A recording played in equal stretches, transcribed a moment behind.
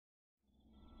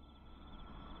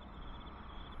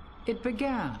It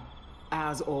began,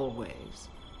 as always,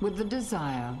 with the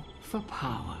desire for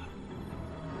power.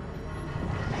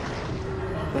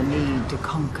 The need to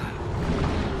conquer,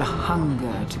 the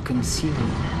hunger to consume.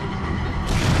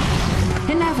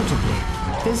 Inevitably,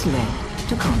 this led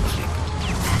to conflict.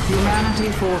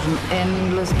 Humanity fought an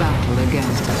endless battle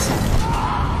against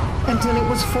itself, until it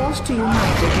was forced to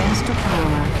unite against a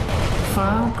power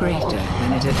far greater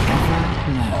than it had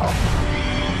ever known.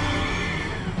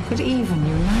 But even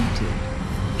united,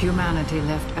 humanity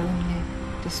left only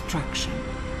destruction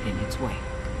in its wake.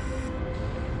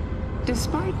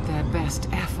 Despite their best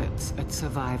efforts at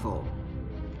survival,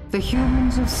 the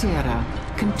humans of Sierra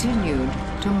continued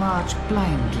to march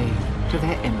blindly to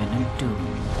their imminent doom,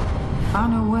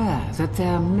 unaware that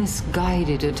their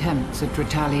misguided attempts at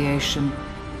retaliation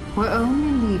were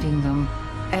only leading them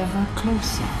ever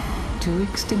closer to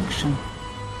extinction.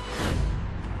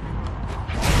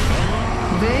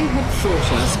 They had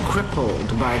thought us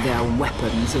crippled by their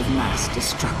weapons of mass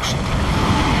destruction.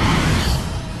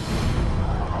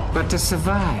 But to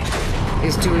survive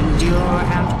is to endure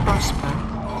and prosper,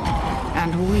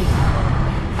 and we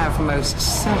have most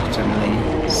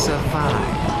certainly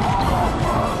survived.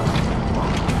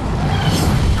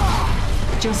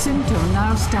 Jacinto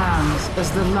now stands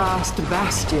as the last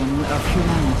bastion of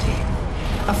humanity,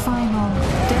 a final,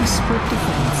 desperate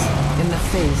defense in the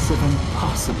face of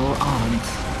impossible odds.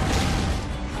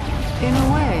 In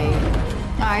a way,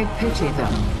 I pity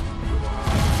them.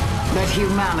 That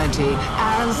humanity,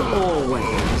 as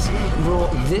always,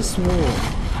 brought this war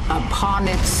upon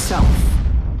itself.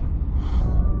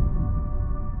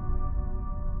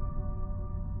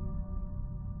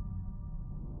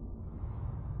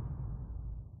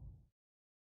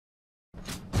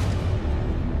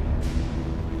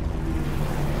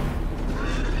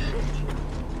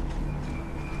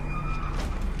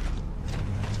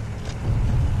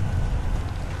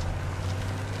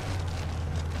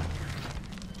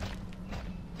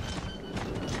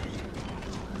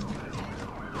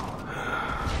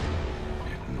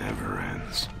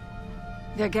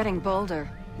 They're getting bolder.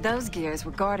 Those gears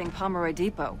were guarding Pomeroy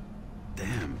Depot.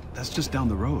 Damn, that's just down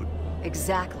the road.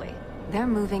 Exactly. They're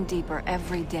moving deeper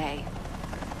every day.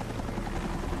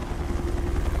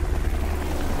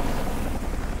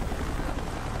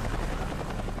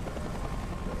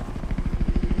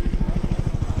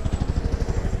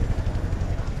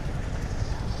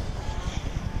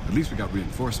 At least we got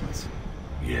reinforcements.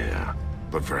 Yeah,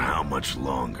 but for how much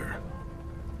longer?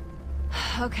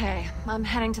 Okay, I'm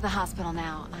heading to the hospital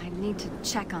now. I need to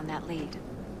check on that lead.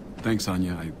 Thanks,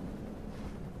 Anya.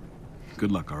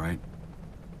 Good luck, all right?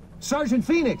 Sergeant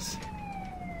Phoenix!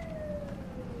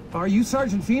 Are you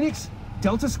Sergeant Phoenix?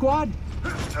 Delta Squad?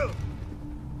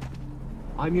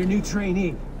 I'm your new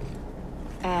trainee.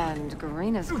 And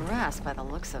green as grass by the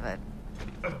looks of it.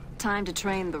 Time to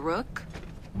train the Rook?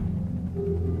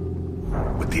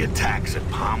 With the attacks at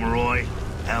Pomeroy?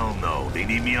 Hell no, they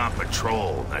need me on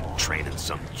patrol, not training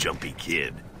some jumpy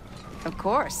kid. Of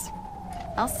course.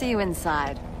 I'll see you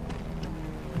inside.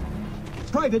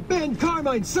 Private Ben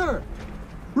Carmine, sir!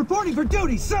 Reporting for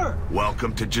duty, sir!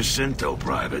 Welcome to Jacinto,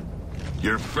 Private.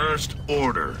 Your first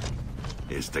order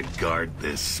is to guard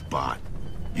this spot.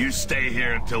 You stay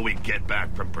here until we get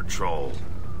back from patrol.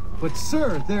 But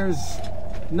sir, there's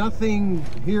nothing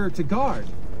here to guard.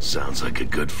 Sounds like a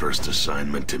good first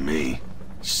assignment to me.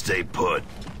 Stay put.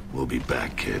 We'll be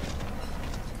back, kid.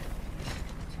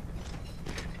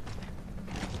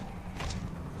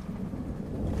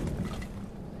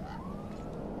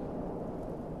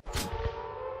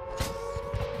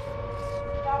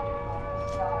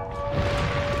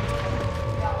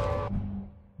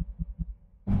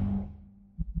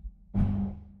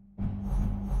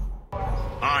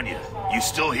 Anya, you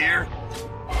still here?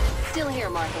 Still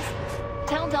here, Marcus.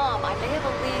 Tell Dom I may have a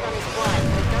lead on his blood,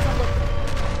 but it doesn't look...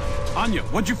 Anya,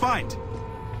 what'd you find?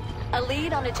 A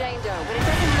lead on a Jane Doe, but it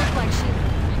doesn't look like she...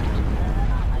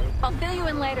 I'll fill you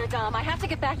in later, Dom. I have to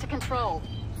get back to control.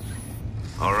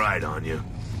 All right, Anya.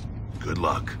 Good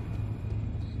luck.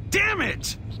 Damn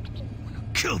it!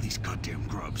 Kill these goddamn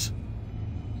grubs.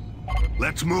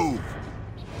 Let's move.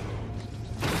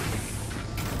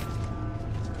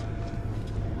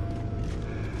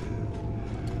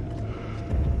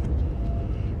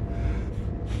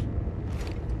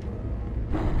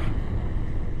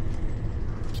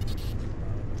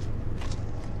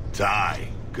 Ty,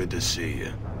 good to see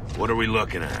you. What are we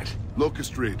looking at?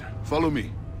 Locust raid. Follow me.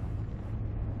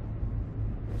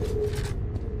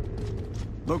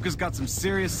 Locust got some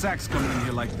serious sacks coming in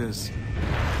here like this.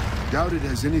 Doubt it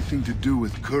has anything to do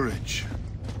with courage.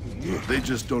 They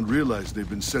just don't realize they've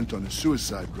been sent on a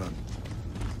suicide run.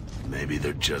 Maybe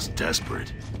they're just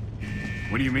desperate.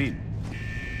 What do you mean?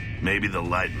 Maybe the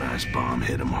light mass bomb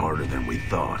hit them harder than we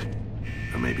thought.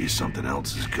 Or maybe something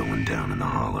else is going down in the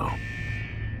hollow.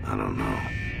 I don't know.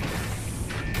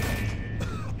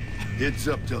 Heads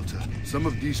up, Delta. Some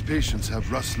of these patients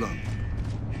have rust lung.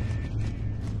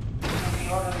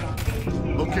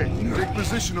 Okay, take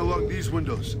position along these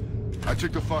windows. I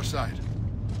took the far side.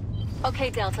 Okay,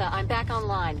 Delta, I'm back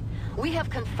online. We have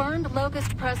confirmed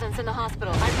Locust presence in the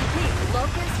hospital. I repeat,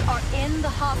 Locusts are in the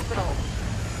hospital.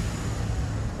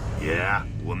 Yeah?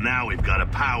 Well, now we've got a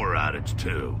power outage,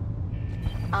 too.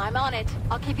 I'm on it.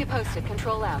 I'll keep you posted.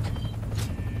 Control out.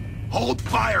 Hold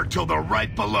fire till they're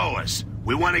right below us.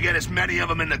 We want to get as many of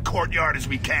them in the courtyard as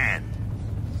we can.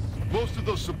 Most of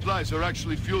those supplies are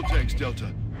actually fuel tanks,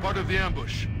 Delta. Part of the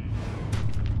ambush.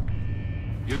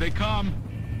 Here they come.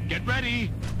 Get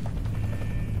ready.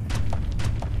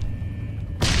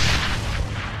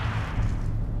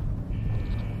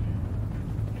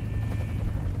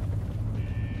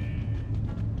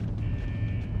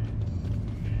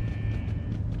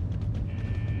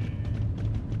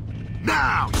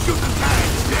 Now! Shoot the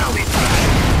tanks! They'll be back!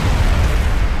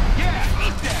 Yeah,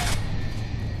 eat that!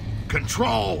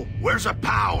 Control! Where's the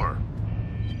power?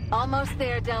 Almost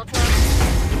there, Delta.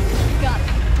 Got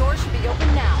it. Door should be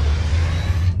open now.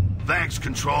 Thanks,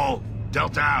 Control.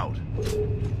 Delta out.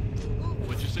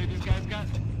 What'd you say these guys got?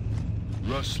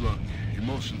 Rust lung,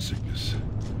 emotion sickness.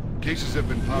 Cases have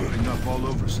been popping up all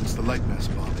over since the light mass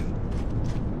bombing.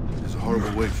 It's a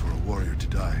horrible way for a warrior to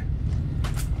die.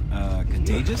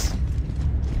 Contagious?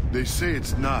 They say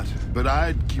it's not, but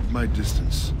I'd keep my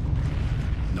distance.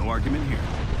 No argument here.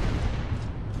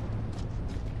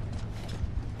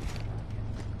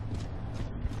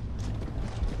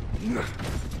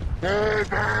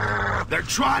 They're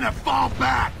trying to fall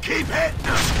back! Keep hitting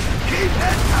them! Keep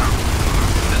hitting them!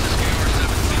 This is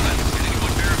KR-75. Can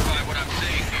anyone verify what I'm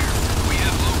saying here? We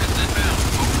have Locusts inbound.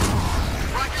 Over.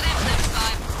 Roger that,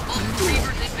 75. Both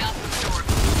Reavers inbound from the north.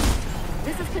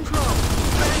 This is Control.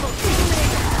 Scramble,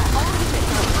 illuminate. All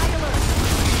units are high alert.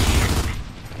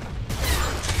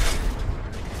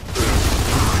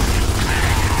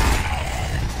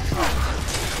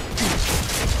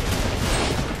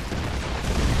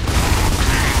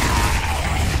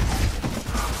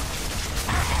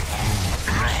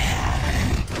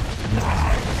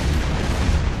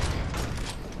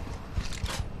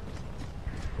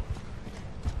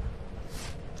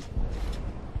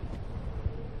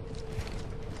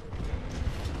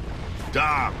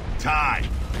 Dom, Ty,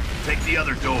 take the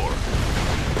other door.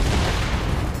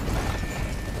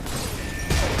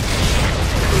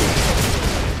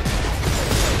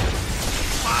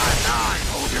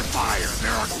 5-9, hold your fire.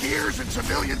 There are gears and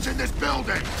civilians in this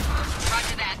building.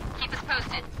 Roger that. Keep us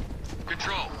posted.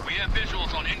 Control, we have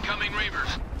visuals on incoming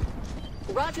Reavers.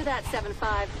 Roger that,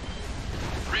 7-5.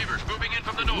 Reavers moving in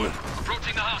from the north,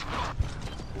 approaching the hospital.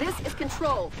 This is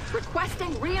Control.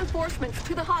 Requesting reinforcements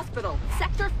to the hospital.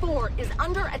 Sector 4 is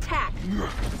under attack.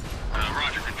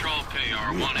 Roger, Control,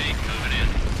 KR-18 moving in.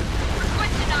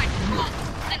 Request denied, Control.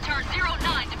 Centaur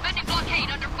 09, defending blockade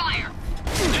under fire.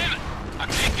 Damn it! I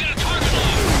can't get a target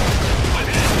lock! I'm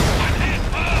hit! I'm hit!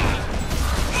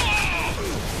 Oh!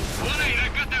 1-8, I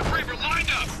got that Reaver lined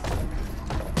up!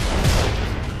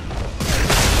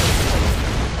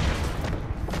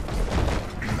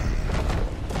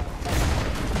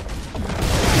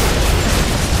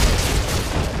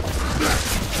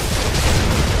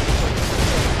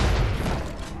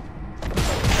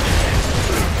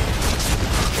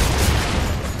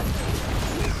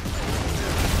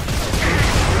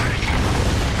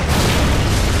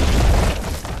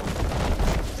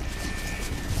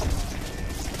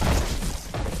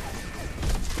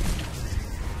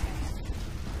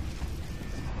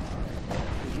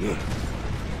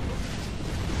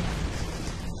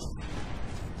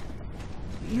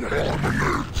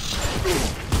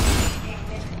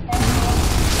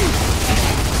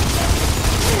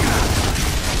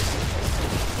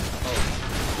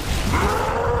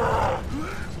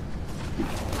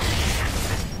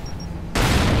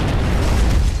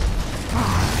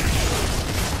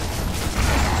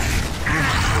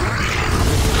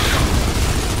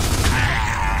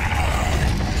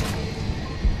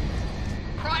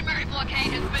 Primary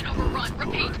blockade has been overrun.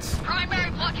 Repeat,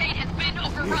 primary blockade has been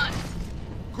overrun.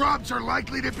 Grubs are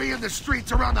likely to be in the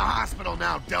streets around the hospital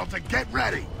now, Delta. Get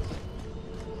ready.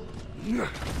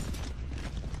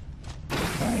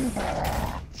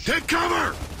 Take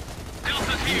cover!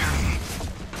 Delta's here!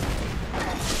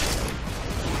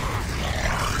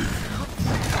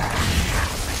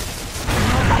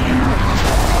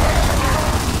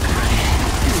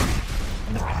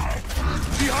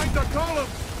 Behind Beneath the column!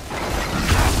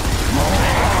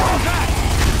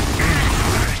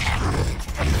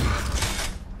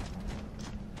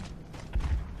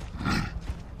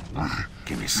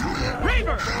 Give me some.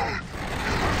 Reaver!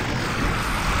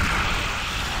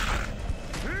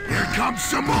 Here comes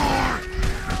some more!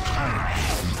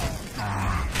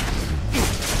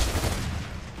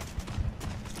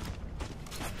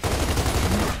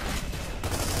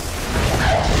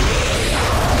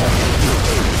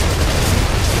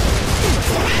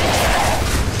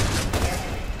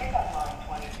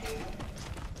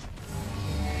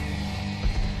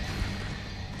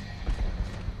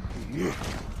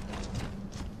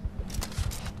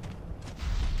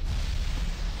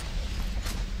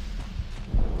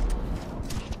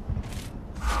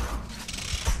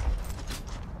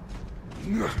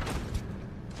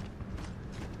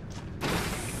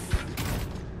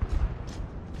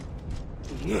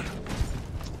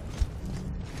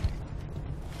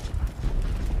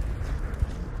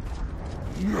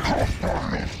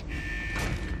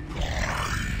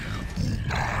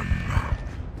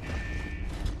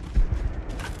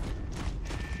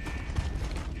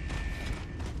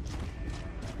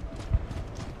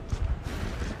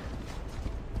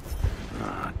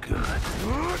 Ah, good.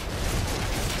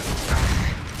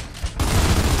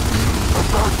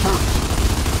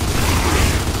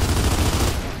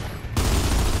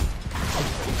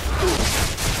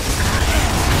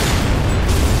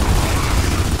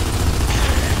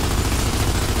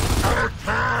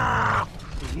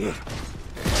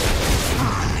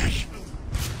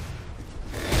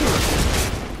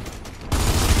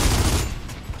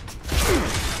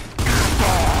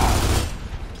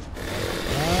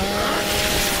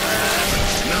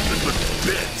 Nothing but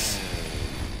bits.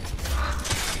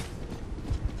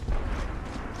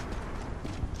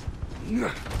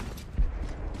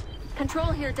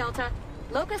 Control here, Delta.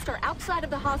 Locusts are outside of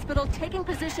the hospital, taking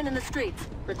position in the streets,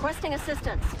 requesting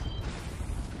assistance.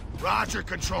 Roger,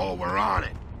 Control, we're on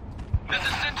it. This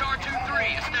is Centaur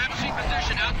 2-3, establishing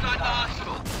position outside the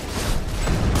hospital.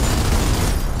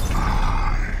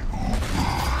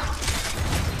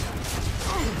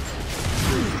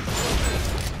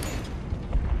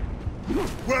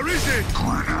 Where is it?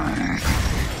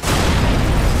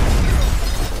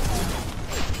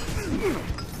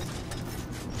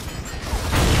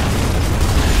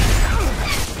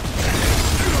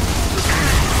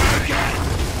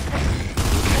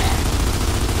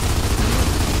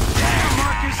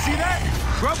 Marcus, see that?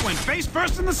 Grub went face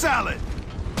first in the salad.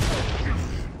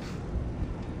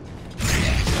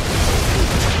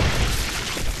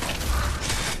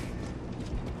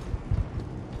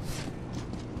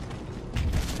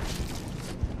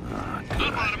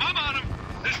 I'm on him!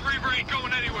 This Reaver ain't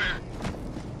going anywhere!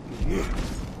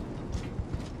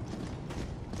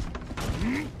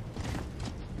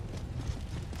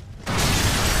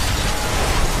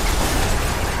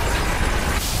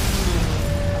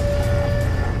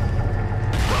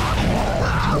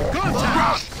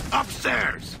 Contact!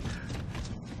 Upstairs!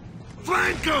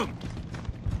 Flank him!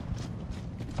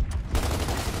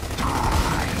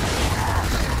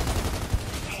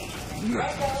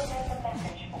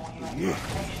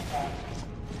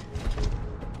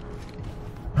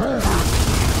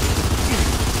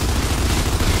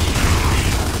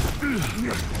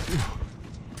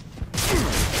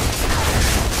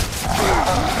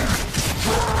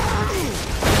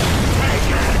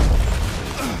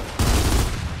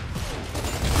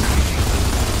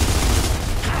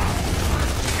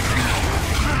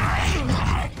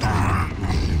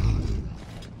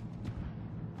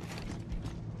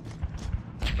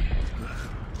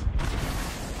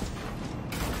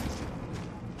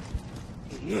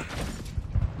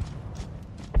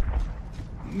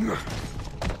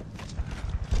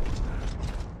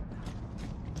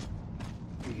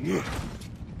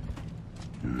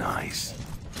 Nice.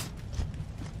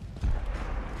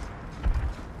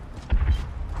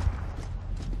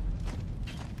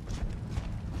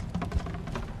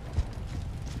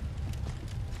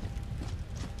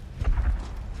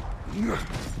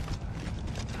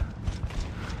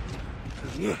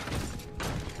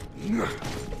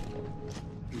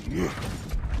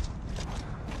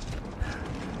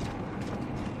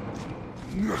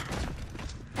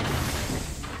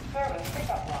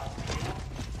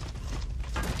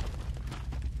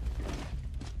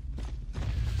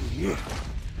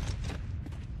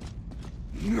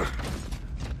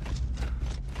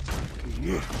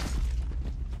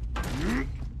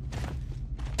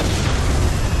 The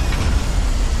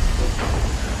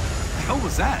hell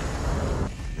was that?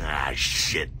 Ah,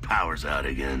 shit. Power's out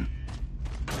again.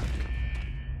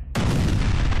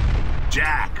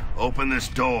 Jack, open this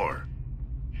door.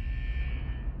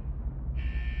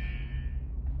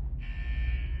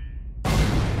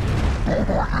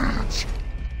 Behind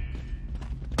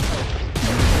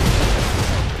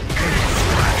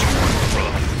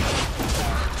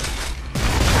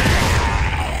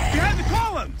the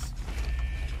columns!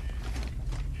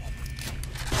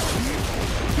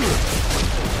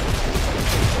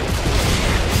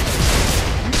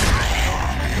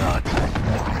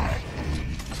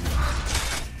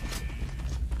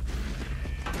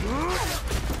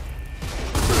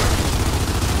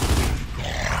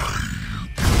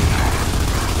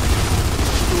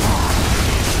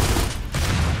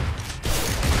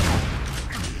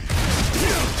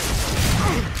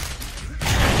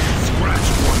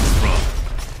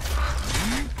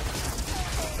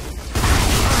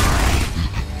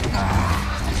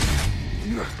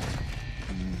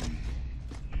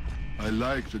 I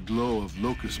like the glow of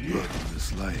locust blood in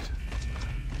this light.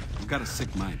 I've got a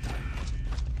sick mind.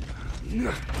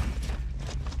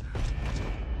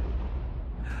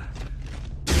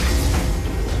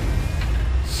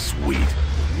 Sweet.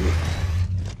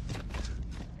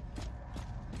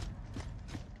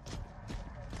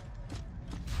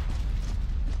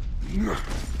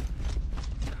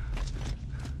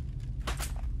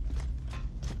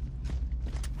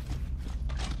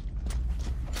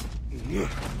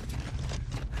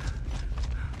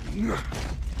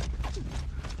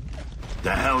 The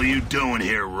hell are you doing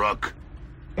here, Rook?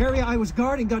 Area I was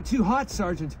guarding got too hot,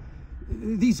 Sergeant.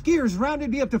 These gears rounded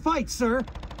me up to fight, sir.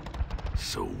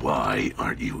 So why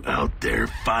aren't you out there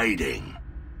fighting?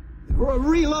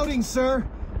 Reloading, sir.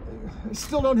 I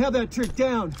still don't have that trick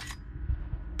down.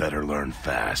 Better learn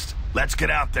fast. Let's get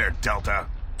out there, Delta.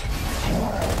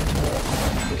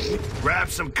 Grab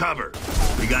some cover.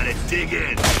 We gotta dig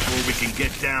in before we can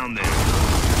get down there.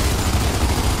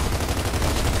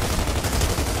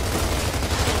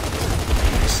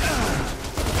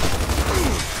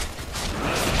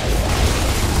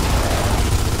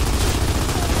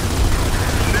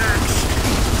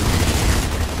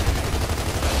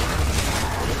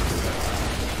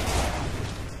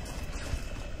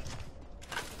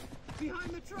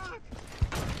 Behind the truck!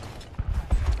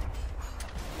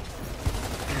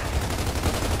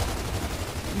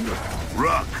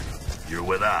 Rook, you're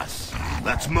with us.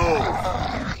 Let's move.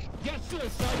 Yes, sir,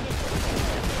 Sergeant.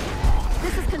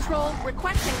 This is Control,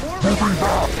 requesting more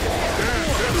reinforcements.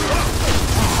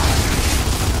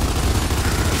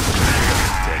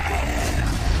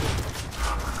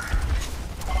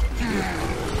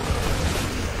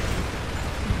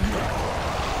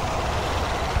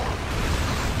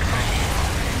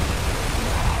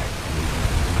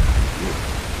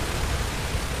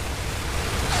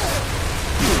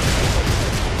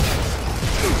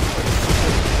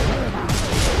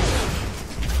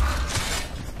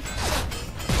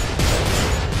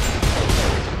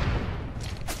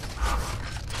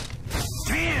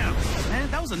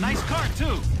 That was a nice car,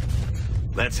 too.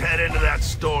 Let's head into that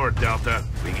store, Delta.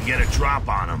 We can get a drop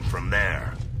on them from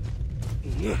there.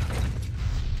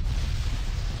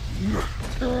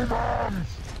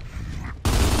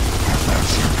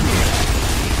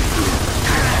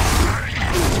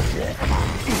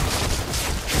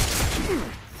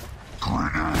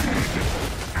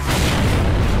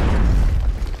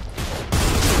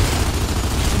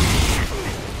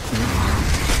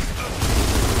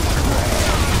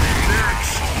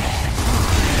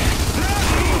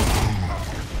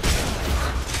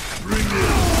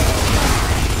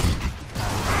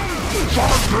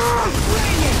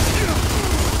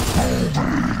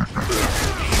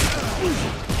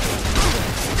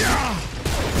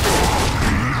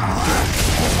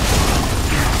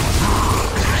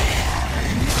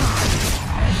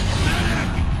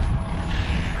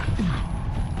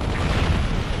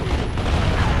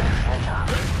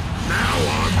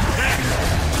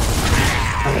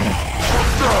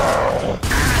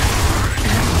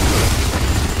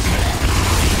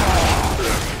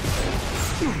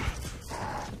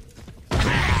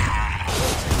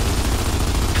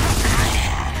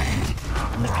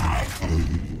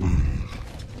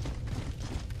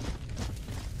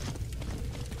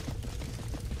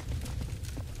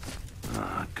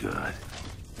 Ah, good.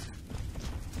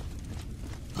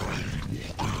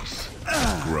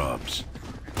 Grubs.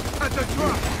 At the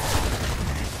truck!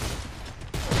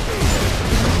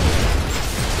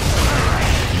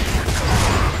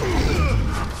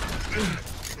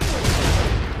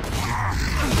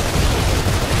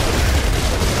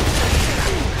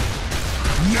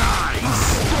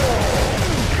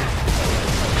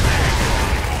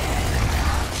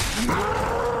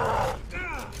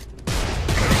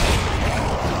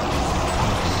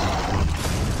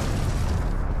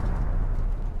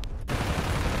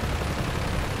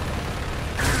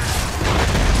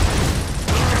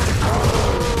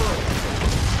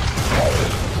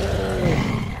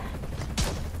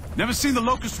 Never seen the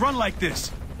Locust run like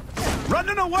this.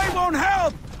 Running away won't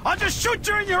help! I'll just shoot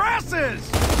you in your asses!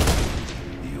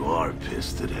 You are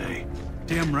pissed today.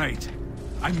 Damn right.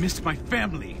 I missed my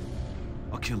family.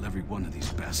 I'll kill every one of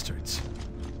these bastards.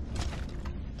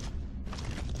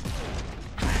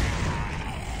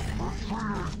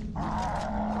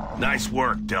 Nice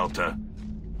work, Delta.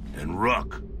 And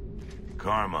Rook,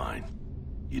 Carmine,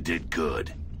 you did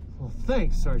good. Well,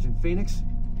 thanks, Sergeant Phoenix.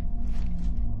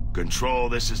 Control,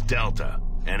 this is Delta.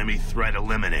 Enemy threat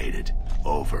eliminated.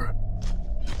 Over.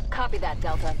 Copy that,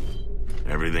 Delta.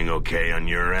 Everything okay on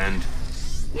your end?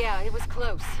 Yeah, it was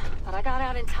close, but I got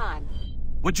out in time.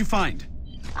 What'd you find?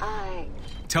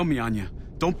 Tell me, Anya.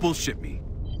 Don't bullshit me.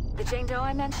 The Jane Doe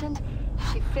I mentioned,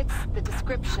 she fits the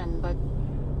description, but...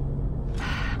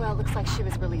 Well, looks like she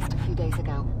was released a few days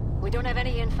ago. We don't have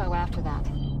any info after that.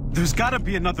 There's gotta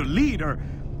be another lead, or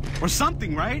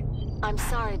something, right? I'm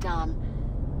sorry, Dom.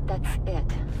 That's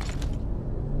it.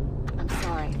 I'm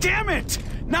sorry. Damn it!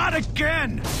 Not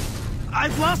again!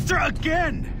 I've lost her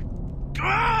again!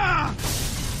 Ah!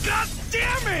 God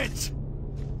damn it!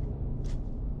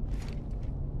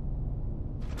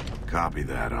 Copy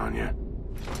that, Anya.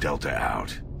 Delta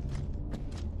out.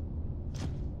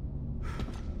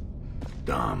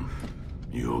 Dom,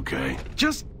 you okay?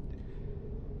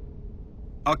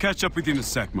 I'll catch up with you in a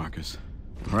sec, Marcus.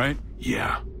 All right?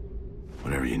 Yeah.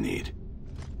 Whatever you need.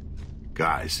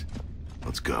 Guys,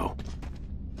 let's go.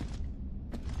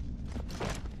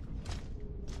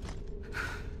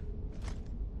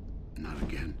 Not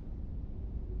again.